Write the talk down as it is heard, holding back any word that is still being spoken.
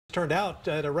Turned out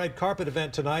at a red carpet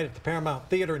event tonight at the Paramount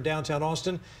Theater in downtown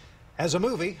Austin as a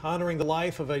movie honoring the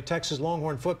life of a Texas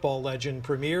Longhorn football legend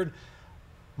premiered.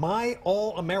 My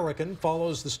All-American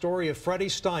follows the story of Freddie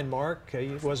Steinmark.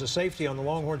 He was a safety on the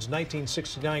Longhorns'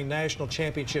 1969 national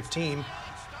championship team.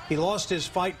 He lost his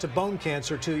fight to bone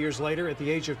cancer 2 years later at the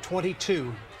age of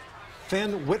 22.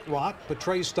 Finn Whitrock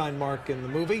portrays Steinmark in the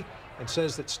movie and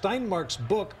says that Steinmark's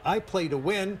book, I Play to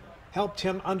Win, helped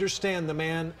him understand the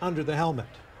man under the helmet.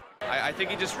 I think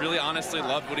he just really honestly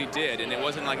loved what he did, and it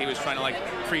wasn't like he was trying to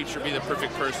preach or be the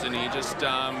perfect person. He just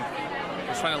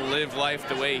was trying to live life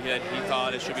the way that he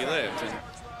thought it should be lived.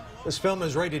 This film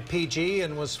is rated PG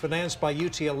and was financed by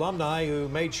UT alumni who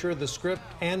made sure the script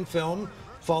and film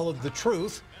followed the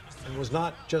truth and was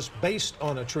not just based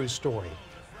on a true story.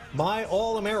 My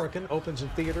All-American opens in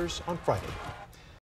theaters on Friday.